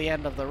get to the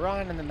end of the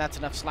run, and then that's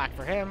enough slack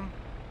for him.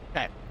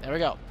 Okay, there we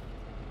go.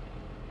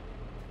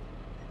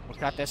 We'll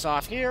cut this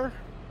off here.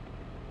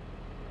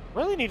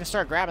 Really need to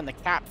start grabbing the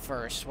cap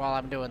first while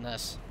I'm doing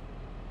this.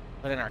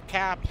 Put in our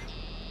cap.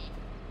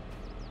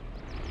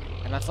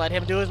 And let's let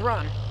him do his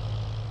run.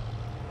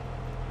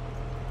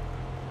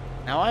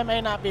 Now, I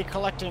may not be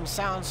collecting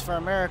sounds for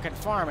American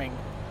farming,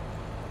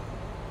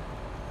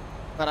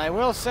 but I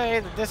will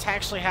say that this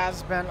actually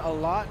has been a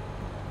lot...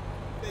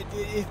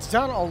 It's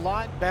done a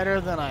lot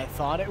better than I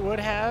thought it would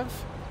have.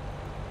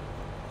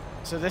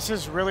 So this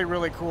is really,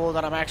 really cool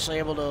that I'm actually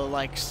able to,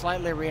 like,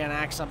 slightly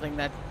reenact something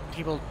that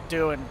people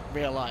do in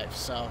real life.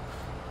 So,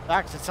 in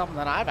fact, it's something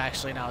that I've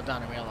actually now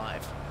done in real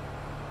life.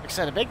 Like I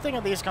said, a big thing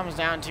of these comes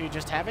down to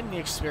just having the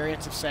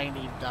experience of saying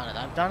that you've done it.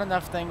 I've done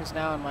enough things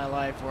now in my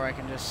life where I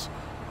can just...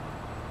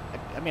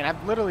 I mean,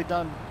 I've literally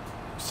done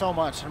so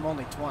much, and I'm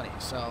only 20,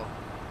 so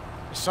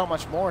there's so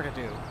much more to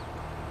do.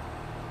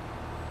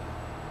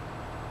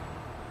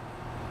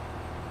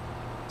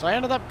 So I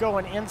ended up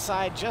going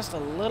inside just a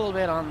little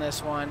bit on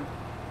this one,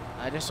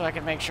 just so I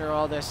can make sure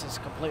all this is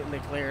completely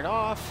cleared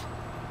off.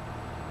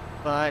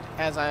 But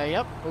as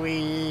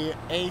we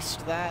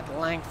aced that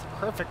length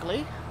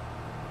perfectly.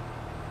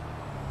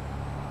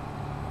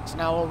 So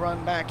now we'll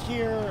run back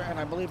here, and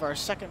I believe our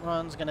second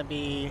run's going to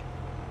be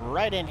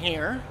right in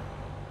here.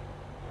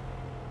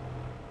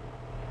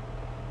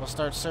 We'll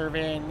start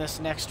surveying this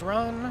next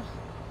run,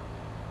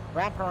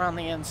 wrap around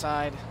the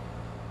inside.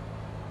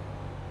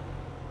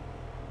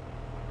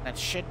 That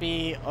should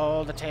be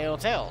all the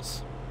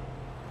tails.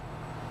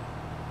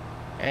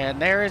 And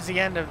there is the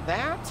end of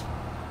that.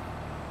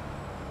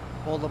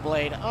 Pull the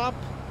blade up.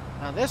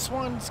 Now this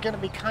one's going to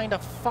be kind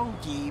of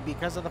funky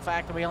because of the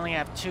fact that we only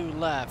have 2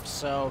 left,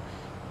 so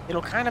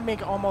it'll kind of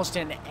make almost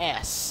an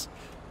S.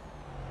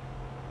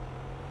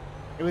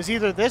 It was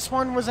either this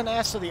one was an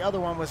S or the other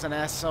one was an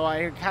S, so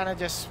I kind of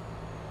just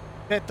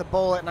bit the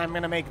bullet, and I'm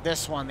going to make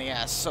this one the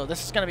S. So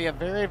this is going to be a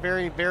very,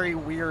 very, very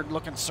weird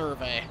looking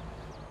survey.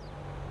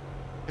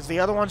 Because the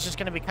other one's just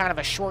going to be kind of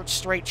a short,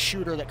 straight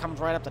shooter that comes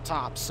right up the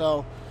top.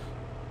 So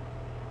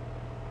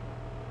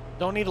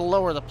don't need to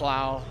lower the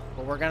plow,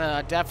 but we're going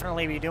to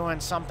definitely be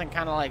doing something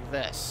kind of like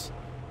this.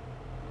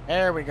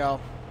 There we go.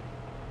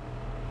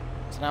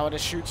 So now we'll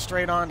just shoot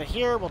straight onto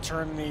here. We'll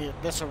turn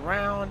this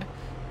around.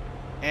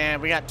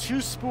 And we got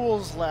 2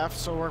 spools left,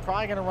 so we're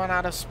probably going to run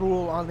out of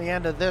spool on the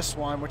end of this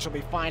one, which will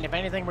be fine. If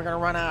anything, we're going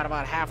to run out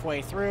about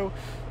halfway through.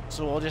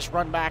 So we'll just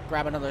run back,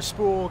 grab another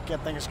spool,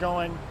 get things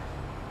going.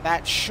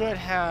 That should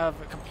have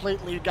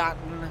completely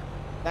gotten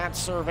that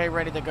survey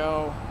ready to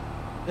go.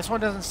 This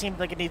one doesn't seem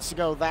like it needs to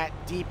go that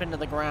deep into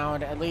the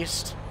ground. At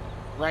least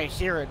right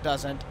here it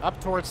doesn't. Up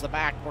towards the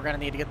back, we're going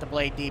to need to get the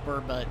blade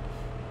deeper, but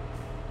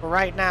for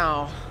right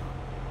now,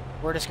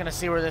 we're just going to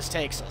see where this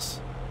takes us.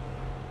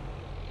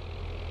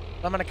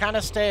 I'm going to kind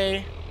of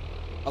stay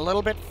a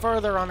little bit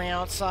further on the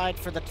outside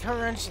for the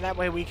turn, so that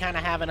way we kind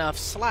of have enough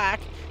slack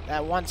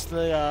that once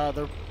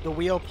the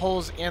wheel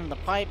pulls in the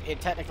pipe,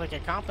 it technically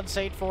can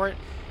compensate for it.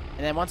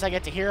 And then once I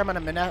get to here, I'm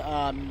going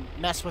to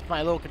mess with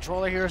my little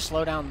controller here,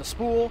 slow down the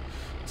spool,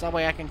 so that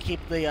way I can keep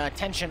the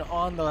tension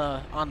on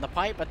the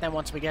pipe. But then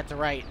once we get to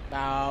right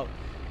about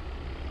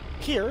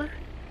here,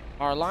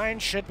 our line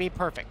should be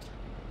perfect.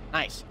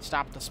 Nice.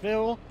 Stop the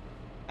spool.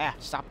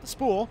 Stop the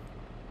spool.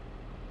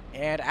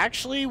 And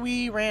actually,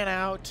 we ran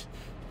out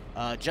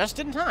just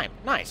in time.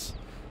 Nice.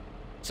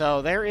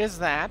 So there is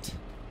that.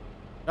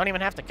 Don't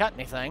even have to cut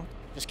anything.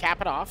 Just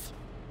cap it off.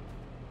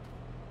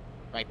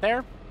 Right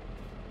there.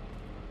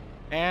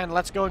 And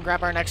let's go and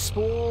grab our next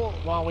spool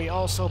while we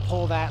also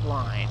pull that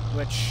line,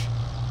 which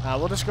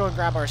we'll just go and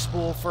grab our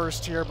spool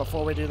first here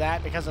before we do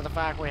that, because of the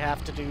fact we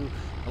have to do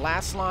the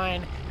last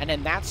line, and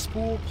then that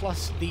spool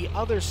plus the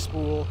other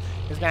spool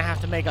is going to have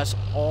to make us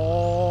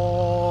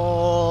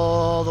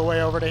all the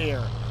way over to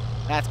here.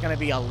 That's going to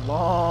be a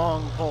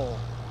long pull.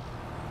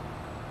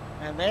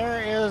 And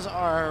there is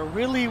our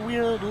really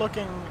weird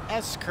looking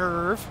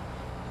S-curve.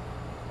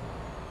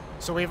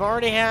 So we've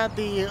already had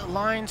the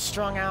line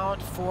strung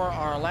out for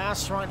our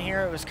last run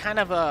here. It was kind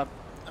of a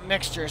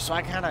mixture, so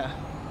I kind of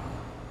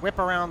whip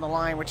around the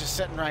line, which is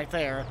sitting right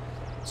there.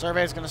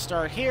 Survey's going to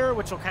start here,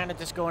 which will kind of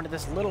just go into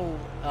this little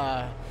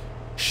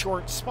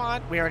short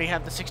spot. We already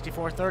have the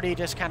 6430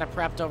 just kind of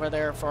prepped over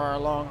there for our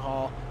long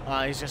haul.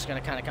 He's just going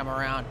to kind of come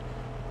around.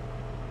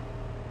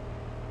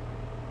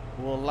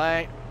 We'll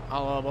line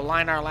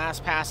our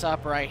last pass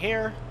up right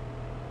here.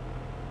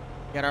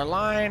 Get our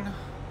line,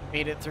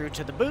 feed it through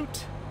to the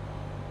boot.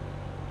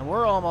 And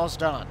we're almost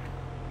done.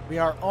 We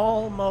are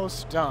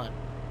almost done.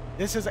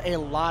 This is a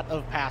lot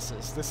of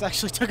passes. This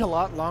actually took a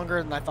lot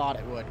longer than I thought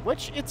it would,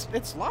 which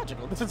it's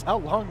logical. This is how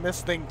long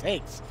this thing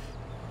takes.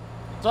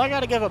 So I got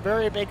to give a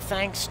very big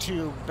thanks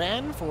to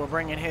Ben for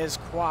bringing his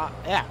quad.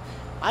 Yeah,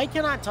 I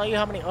cannot tell you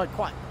how many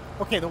quad.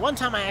 Okay, the one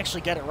time I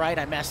actually get it right,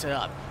 I mess it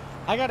up.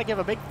 I got to give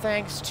a big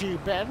thanks to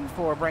Ben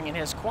for bringing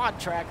his quad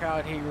track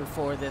out here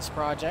for this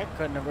project.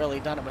 Couldn't have really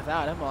done it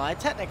without him. Well, I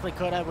technically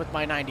could have with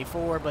my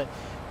 94, but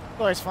it's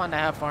always fun to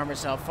have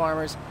farmers help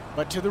farmers.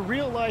 But to the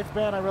real-life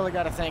Ben, I really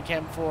got to thank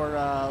him for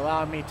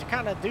allowing me to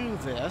kind of do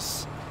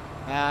this.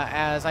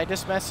 As I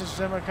just messaged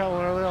him a couple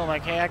earlier, I'm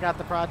like, hey, I got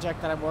the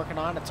project that I'm working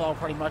on. It's all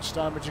pretty much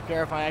done. Would you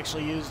care if I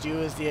actually used you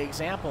as the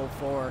example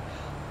for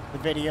the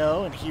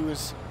video? And he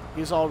was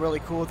all really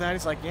cool with that.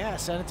 He's like, yeah,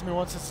 send it to me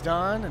once it's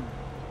done, and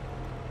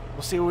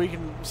we'll see what we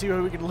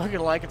can look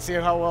at like and see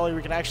how well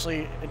we can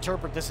actually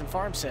interpret this in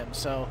Farm Sim.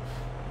 So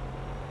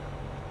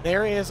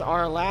there is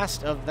our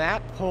last of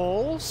that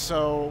pull.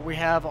 So we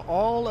have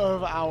all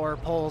of our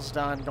pulls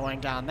done going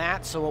down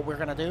that. So what we're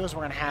going to do is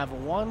we're going to have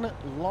one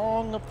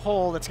long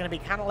pull that's going to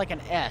be kind of like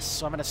an S.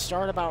 So I'm going to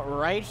start about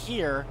right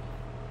here,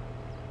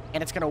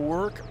 and it's going to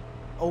work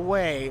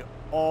away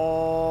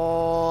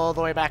all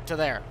the way back to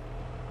there.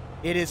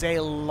 It is a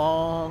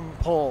long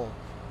pull.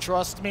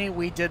 Trust me,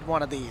 we did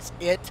one of these.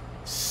 It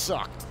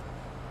sucked.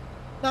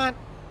 Not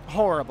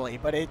horribly,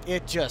 but it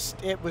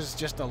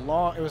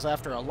was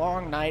after a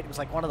long night. It was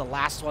like one of the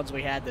last ones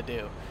we had to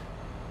do.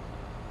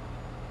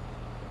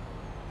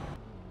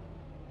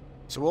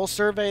 So we'll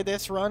survey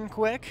this run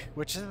quick,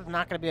 which is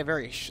not going to be a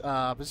very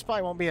this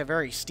probably won't be a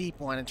very steep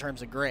one in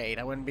terms of grade.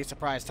 I wouldn't be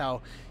surprised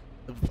how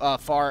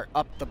far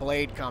up the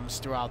blade comes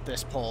throughout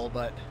this pull,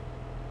 but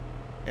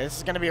this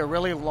is going to be a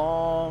really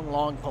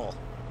long pull.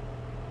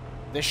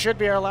 This should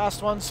be our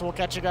last one, so we'll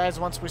catch you guys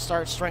once we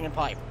start stringing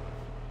pipe.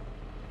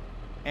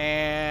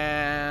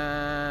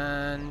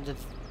 And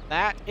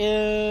that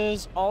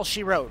is all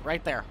she wrote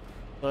right there.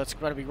 So it's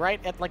going to be right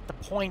at like the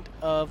point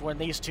of when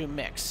these two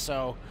mix.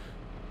 So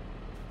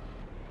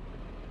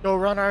go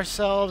run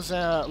ourselves,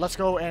 let's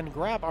go and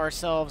grab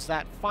ourselves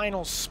that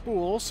final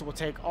spool. So we'll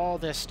take all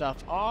this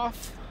stuff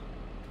off.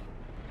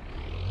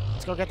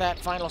 Let's go get that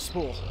final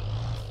spool.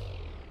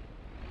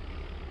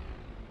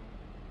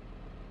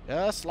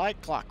 Just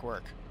like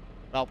clockwork.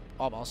 Well,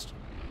 almost.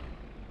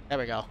 There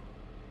we go.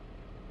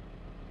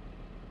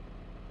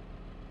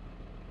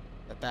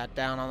 Set that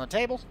down on the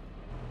table.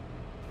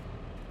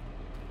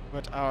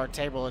 Put our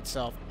table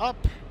itself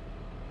up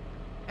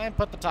and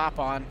put the top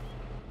on.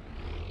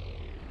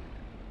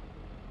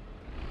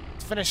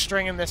 Let's finish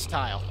stringing this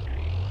tile.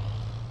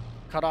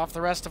 Cut off the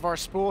rest of our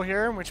spool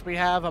here, in which we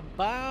have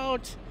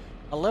about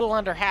a little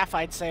under half,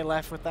 I'd say,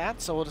 left with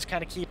that. So we'll just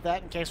kind of keep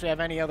that in case we have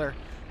any other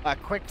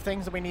quick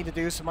things that we need to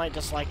do. So we might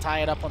just like tie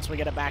it up once we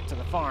get it back to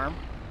the farm.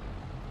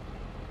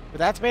 But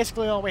that's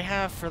basically all we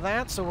have for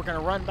that. So we're going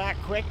to run back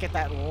quick, get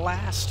that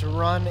last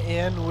run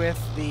in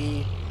with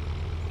the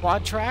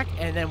quad track,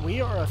 and then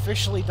we are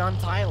officially done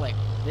tiling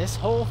this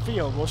whole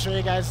field. We'll show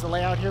you guys the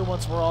layout here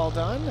once we're all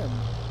done, and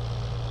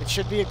it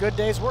should be a good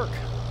day's work.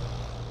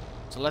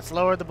 So let's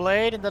lower the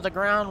blade into the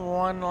ground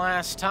one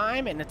last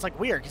time, and it's like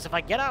weird, because if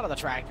I get out of the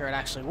tractor, it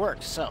actually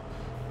works. So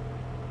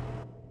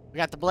we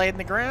got the blade in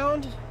the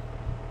ground.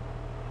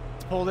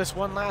 Let's pull this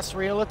one last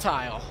reel of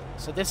tile.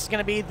 So this is going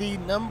to be the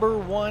number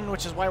one,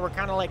 which is why we're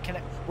kind of like,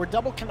 we're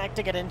double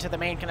connecting it into the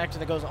main connector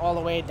that goes all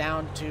the way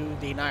down to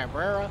the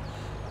Niobrara.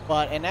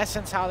 But in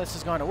essence, how this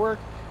is going to work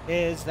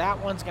is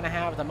that one's going to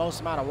have the most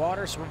amount of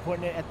water, so we're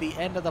putting it at the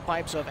end of the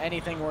pipe. So if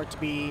anything were to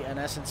be, in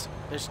essence,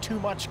 there's too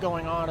much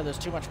going on or there's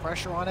too much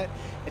pressure on it,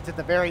 it's at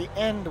the very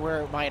end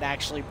where it might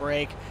actually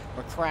break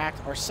or crack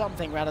or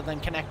something, rather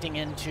than connecting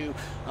into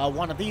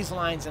one of these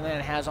lines and then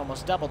it has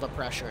almost double the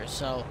pressure.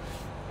 So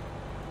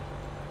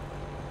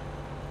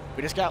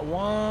we just got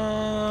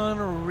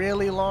one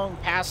really long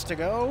pass to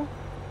go.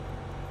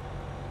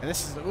 And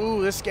this is,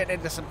 ooh, this is getting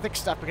into some thick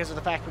stuff because of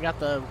the fact we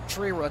got the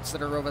tree roots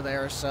that are over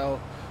there. So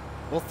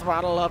we'll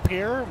throttle up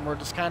here, and we're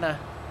just kind of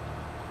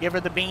give her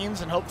the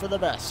beans and hope for the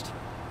best.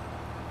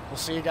 We'll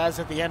see you guys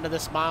at the end of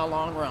this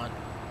mile-long run.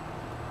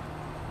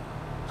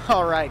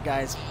 Alright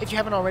guys, if you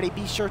haven't already,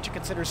 be sure to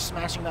consider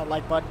smashing that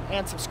like button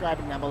and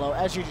subscribing down below.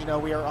 As you know,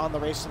 we are on the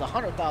race to the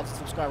 100,000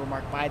 subscriber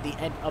mark by the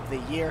end of the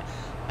year.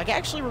 I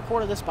actually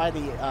recorded this by the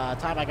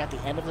time I got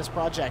the end of this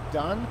project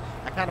done.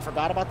 I kind of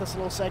forgot about this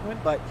little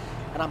segment,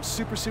 and I'm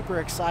super, super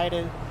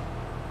excited.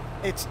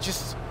 It's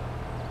just,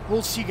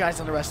 we'll see you guys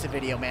in the rest of the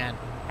video, man.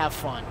 Have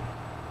fun.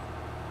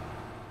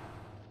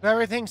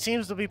 Everything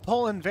seems to be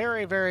pulling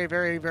very, very,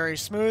 very, very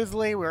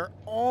smoothly. We're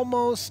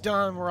almost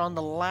done. We're on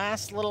the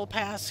last little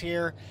pass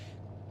here.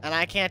 And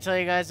I can't tell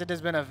you guys, it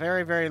has been a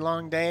very, very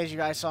long day, as you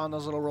guys saw in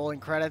those little rolling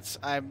credits.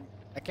 I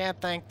can't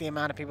thank the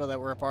amount of people that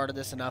were a part of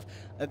this enough.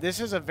 This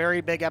is a very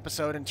big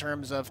episode in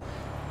terms of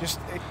just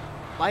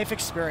life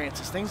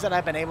experiences, things that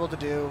I've been able to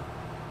do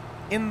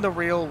in the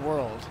real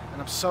world.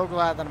 And I'm so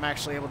glad that I'm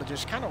actually able to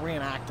just kind of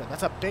reenact it.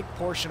 That's a big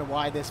portion of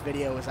why this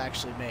video is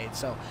actually made.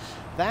 So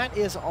that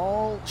is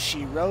all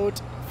she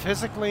wrote,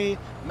 physically,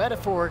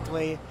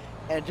 metaphorically,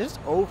 and just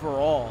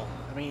overall.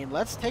 I mean,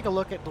 let's take a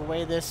look at the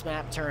way this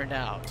map turned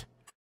out.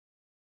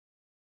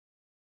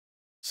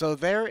 So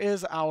there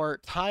is our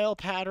tile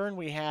pattern.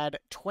 We had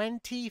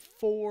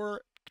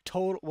 24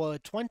 total, well,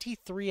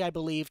 23, I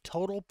believe,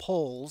 total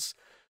pulls,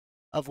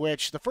 of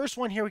which the first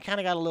one here we kind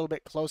of got a little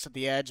bit close at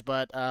the edge,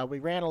 but we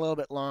ran a little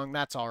bit long.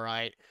 That's all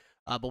right.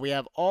 But we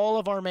have all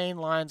of our main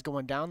lines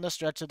going down the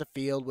stretch of the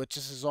field, which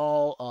this is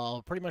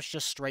all pretty much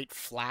just straight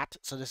flat.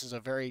 So this is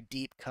a very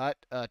deep cut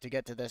to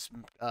get to this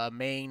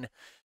main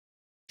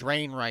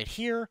drain right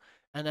here.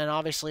 And then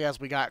obviously as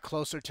we got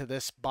closer to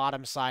this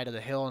bottom side of the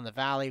hill in the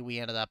valley, we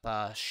ended up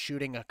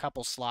shooting a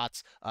couple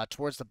slots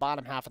towards the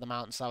bottom half of the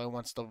mountainside.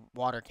 Once the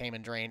water came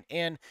and drained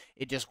in,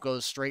 it just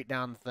goes straight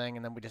down the thing.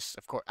 And then we just,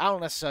 of course, I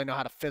don't necessarily know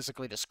how to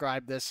physically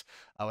describe this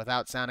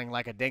without sounding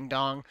like a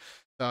ding-dong.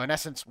 So in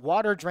essence,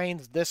 water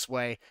drains this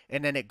way,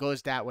 and then it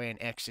goes that way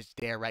and exits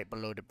there right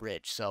below the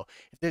bridge. So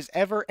if there's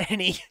ever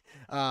any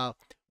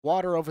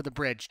water over the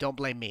bridge, don't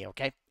blame me,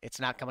 okay? It's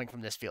not coming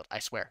from this field, I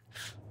swear.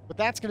 But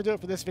that's going to do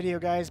it for this video,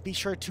 guys. Be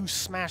sure to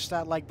smash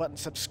that like button,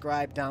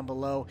 subscribe down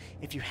below.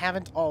 If you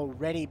haven't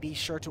already, be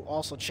sure to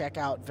also check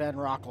out Ben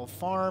Rockel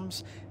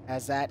Farms,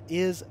 as that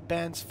is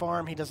Ben's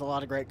farm. He does a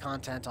lot of great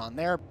content on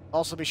there.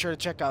 Also, be sure to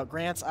check out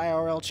Grant's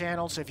IRL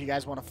channel, so if you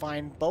guys want to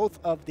find both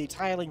of the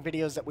tiling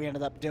videos that we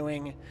ended up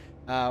doing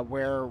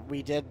where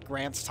we did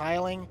Grant's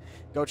tiling,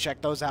 go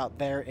check those out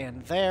there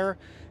and there.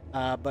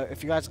 But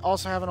if you guys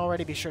also haven't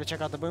already, be sure to check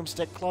out the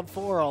Boomstick Club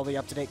for all the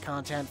up-to-date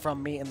content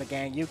from me and the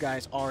gang. You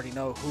guys already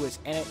know who is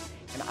in it,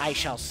 and I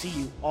shall see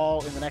you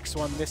all in the next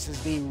one. This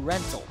is the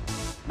Rental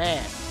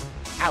Man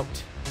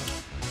out.